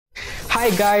Hi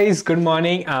guys, good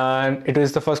morning, and it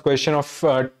is the first question of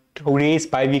today's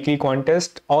bi-weekly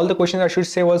contest. All the questions I should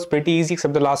say was pretty easy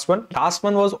except the last one. Last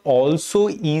one was also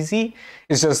easy.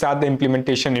 It's just that the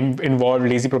implementation involved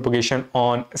lazy propagation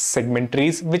on segment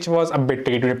trees, which was a bit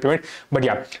tricky to implement. But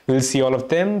yeah, we'll see all of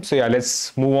them. So yeah,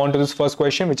 let's move on to this first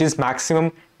question, which is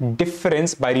maximum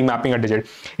difference by remapping a digit.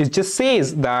 It just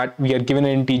says that we are given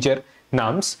an integer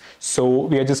nums. So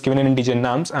we are just given an integer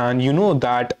nums, and you know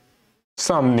that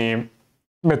some name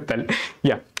Mittal,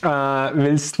 yeah,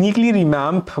 will sneakily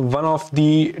remap one of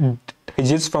the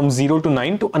digits from 0 to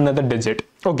 9 to another digit.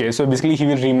 Okay, so basically he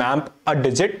will remap a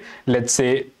digit, let's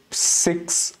say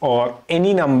 6 or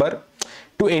any number,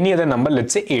 to any other number,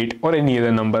 let's say 8 or any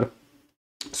other number.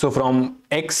 So from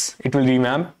X, it will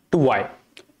remap to Y,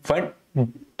 one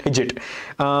digit.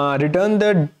 Return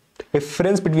the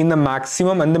difference between the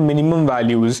maximum and the minimum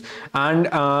values, and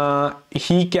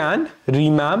he can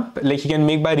remap, like he can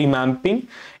make by remapping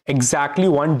exactly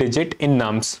one digit in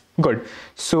nums. Good.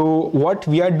 So what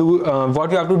we have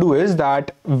to do is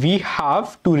that we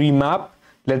have to remap,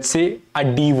 let's say, a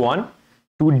D1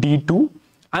 to D2,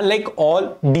 and like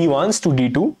all D1s to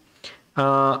D2,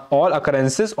 all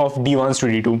occurrences of D1s to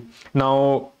D2.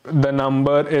 Now the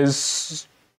number is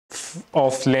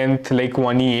of length like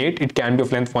 1e8, it can be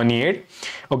of length 1e8.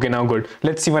 Okay, now good,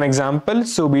 let's see one example.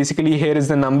 So basically here is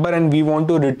the number, and we want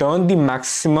to return the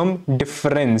maximum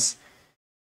difference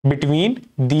between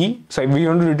the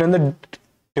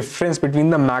difference between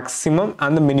the maximum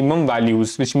and the minimum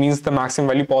values, which means the maximum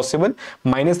value possible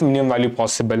minus the minimum value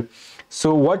possible.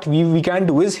 So what we can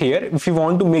do is, here, if we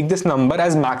want to make this number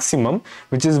as maximum,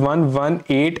 which is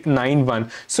 11891.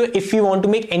 So if you want to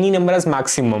make any number as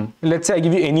maximum, let's say I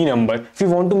give you any number, if you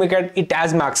want to make it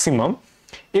as maximum,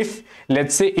 if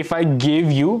let's say if I gave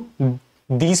you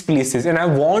these places and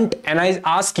I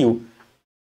ask you,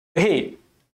 hey,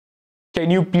 can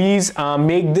you please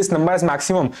make this number as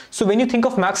maximum? So when you think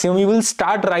of maximum, you will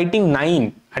start writing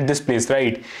 9 at this place,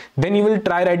 right? Then you will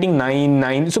try writing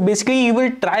 9. So basically you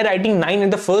will try writing 9 in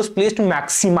the first place to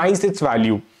maximize its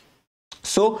value.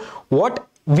 So what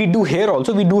we do here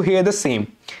also, we do here the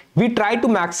same. We try to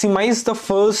maximize the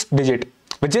first digit,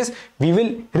 which is we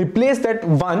will replace that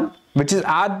 1 which is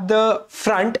at the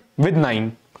front with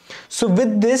 9. So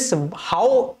with this,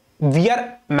 how we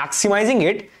are maximizing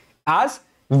it, as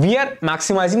we are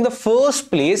maximizing the first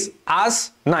place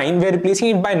as 9, we are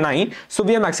replacing it by 9, so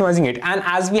we are maximizing it. And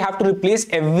as we have to replace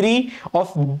every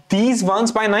of these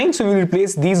ones by 9, so we will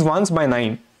replace these ones by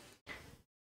 9.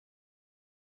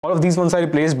 All of these ones are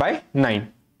replaced by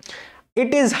 9.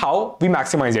 It is how we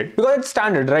maximize it, because it's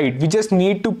standard, right? We just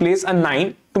need to place a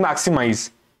 9 to maximize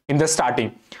in the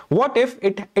starting. What if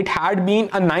it had been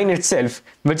a 9 itself,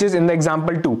 which is in the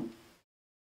example 2?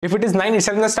 If it is 9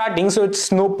 itself in the starting, so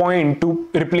it's no point to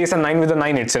replace a 9 with a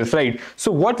 9 itself, right?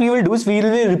 So what we will do is we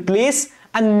will replace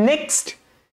a next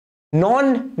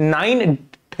non-9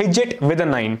 digit with a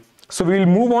 9. So we will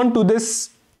move on to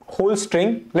this whole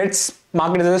string. Let's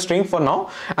mark it as a string for now,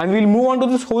 and we'll move on to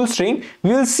this whole string. We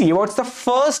will see what's the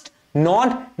first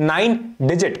non-9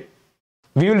 digit.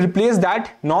 We will replace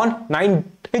that non-9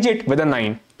 digit with a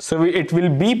 9. So it will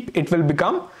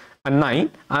become a 9,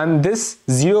 and this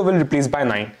 0 will replace by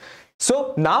 9.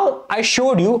 So now I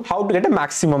showed you how to get a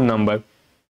maximum number.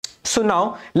 So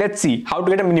now let's see how to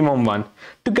get a minimum one.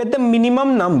 To get the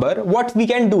minimum number, what we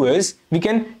can do is we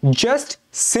can just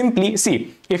simply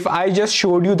see, if I just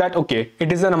showed you that okay,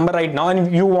 it is a number right now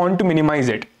and you want to minimize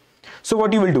it. So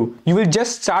what you will do, you will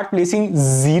just start placing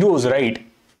zeros, right?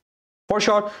 For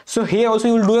sure. So here also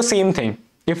you will do the same thing.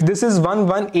 If this is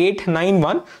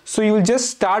 11891, so you will just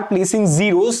start placing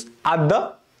zeros at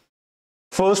the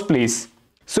first place.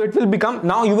 So it will become,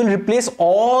 now you will replace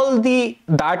all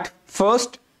that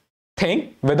first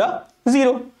thing with a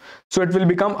 0. So it will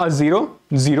become a 0,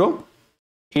 0,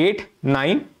 8,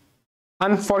 9,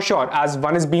 and for sure, as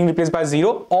 1 is being replaced by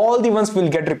 0, all the ones will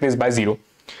get replaced by 0.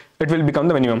 It will become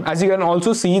the minimum. As you can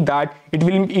also see that it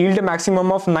will yield a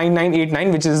maximum of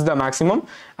 9989, which is the maximum,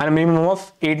 and a minimum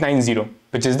of 890,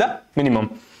 which is the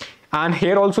minimum. And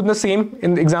here also the same,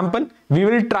 in the example, we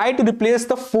will try to replace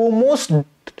the foremost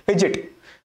digit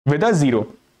with a 0.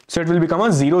 So it will become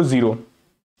a 00,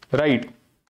 right?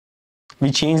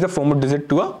 We change the foremost digit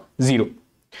to a 0.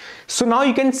 So now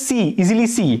you can easily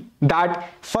see that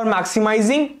for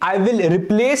maximizing, I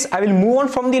will move on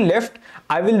from the left.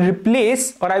 I will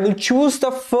replace, or I will choose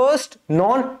the first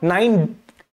non-9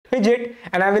 digit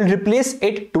and I will replace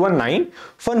it to a 9.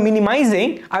 For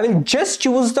minimizing, I will just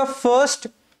choose the first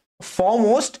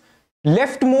foremost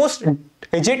leftmost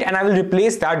digit and I will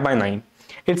replace that by 9.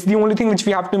 It's the only thing which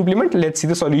we have to implement. Let's see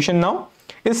the solution now.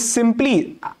 is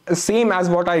simply same as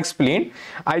what I explained.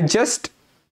 I just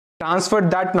transferred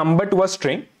that number to a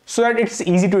string so that it's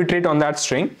easy to iterate on that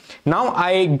string. Now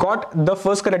I got the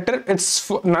first character.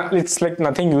 It's like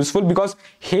nothing useful, because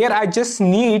here I just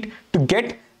need to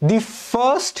get the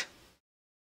first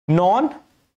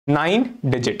non-9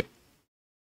 digit,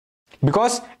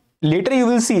 because later you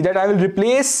will see that I will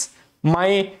replace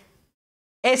my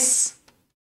S,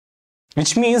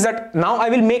 which means that now I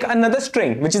will make another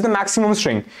string, which is the maximum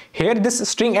string. Here this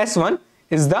string S1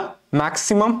 is the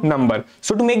maximum number.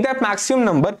 So to make that maximum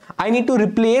number, I need to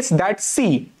replace that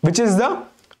C, which is the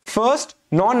first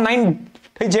non-9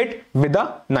 digit, with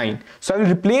a 9. So I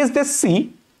will replace this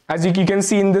C. As you can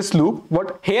see in this loop,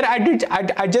 what here I did,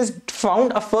 I just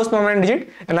found a first non-9 digit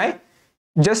and I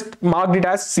just marked it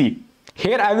as C.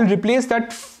 Here I will replace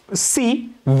that C,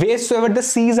 wheresoever the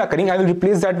C is occurring, I will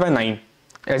replace that by 9,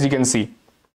 as you can see.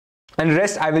 And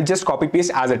rest I will just copy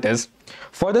paste as it is.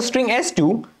 For the string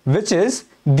S2, which is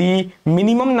the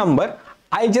minimum number,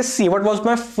 I just see what was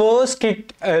my first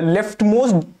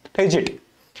leftmost digit.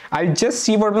 I'll just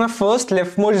see what was my first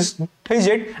leftmost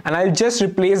digit and I'll just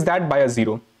replace that by a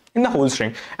 0 in the whole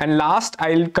string. And last,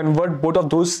 I'll convert both of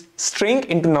those string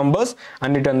into numbers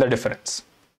and return the difference.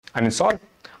 And it's all.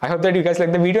 I hope that you guys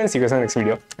like the video, and see you guys in the next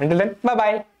video. Until then, bye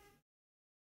bye.